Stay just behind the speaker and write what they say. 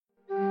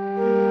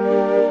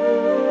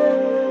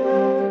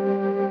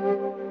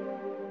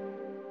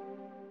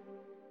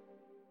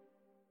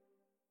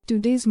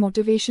Today's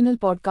motivational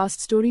podcast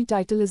story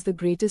title is The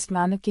Greatest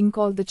Man. A king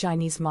called the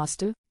Chinese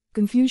master,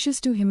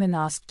 Confucius, to him and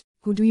asked,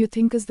 "Who do you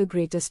think is the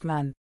greatest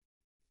man?"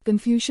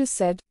 Confucius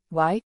said,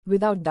 "Why,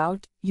 without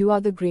doubt, you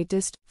are the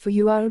greatest, for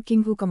you are a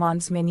king who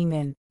commands many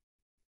men."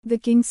 The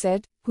king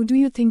said, "Who do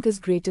you think is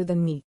greater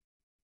than me?"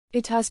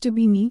 "It has to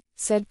be me,"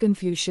 said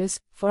Confucius,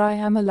 "for I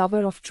am a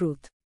lover of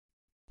truth."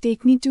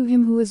 "Take me to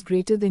him who is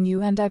greater than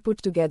you and I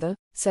put together,"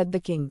 said the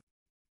king.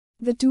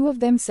 The two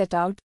of them set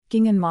out,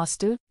 king and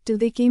master, till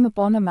they came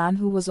upon a man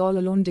who was all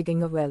alone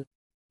digging a well.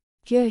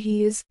 "Here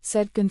he is,"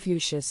 said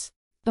Confucius.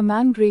 "A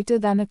man greater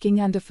than a king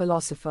and a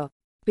philosopher.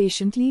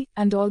 Patiently,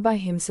 and all by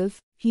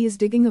himself, he is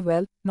digging a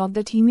well, not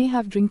that he may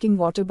have drinking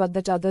water but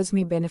that others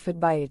may benefit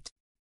by it.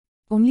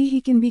 Only he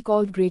can be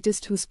called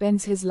greatest who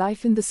spends his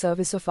life in the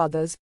service of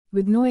others,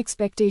 with no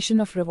expectation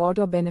of reward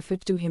or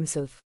benefit to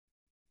himself."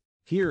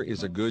 Here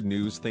is a good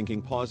news.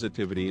 Thinking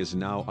Positivity is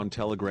now on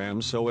Telegram,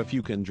 so if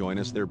you can join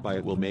us there,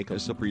 it will make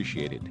us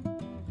appreciated.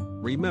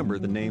 Remember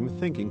the name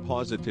Thinking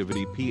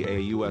Positivity,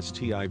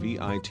 PAUSTIVITY,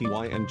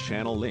 and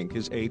channel link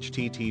is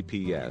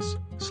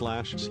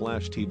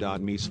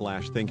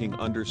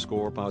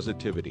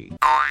https://t.me/thinking_positivity.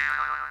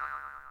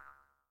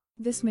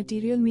 This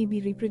material may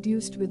be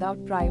reproduced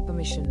without prior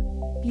permission.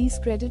 Please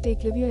credit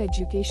Eklavya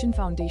Education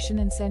Foundation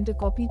and send a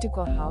copy to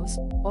Kaur House,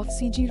 off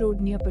CG Road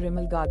near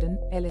Parimal Garden,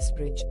 Ellis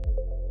Bridge,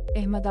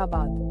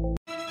 Ahmedabad.